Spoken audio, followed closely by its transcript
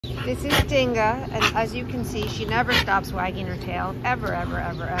This is Dinga, and as you can see, she never stops wagging her tail, ever, ever,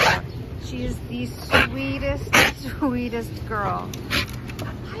 ever, ever. She is the sweetest, sweetest girl.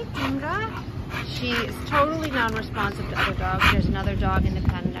 Hi, Dinga. She is totally non-responsive to other dogs. There's another dog in the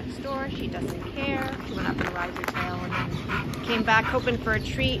pen next door. She doesn't care. She went up and wagged her tail and then came back hoping for a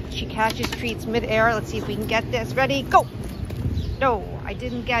treat. She catches treats mid-air. Let's see if we can get this. Ready, go! No, I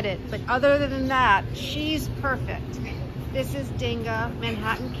didn't get it. But other than that, she's perfect. This is Dinga,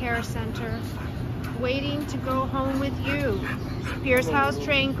 Manhattan Care Center, waiting to go home with you. Pierce House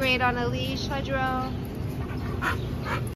trained great on a leash, Hydro.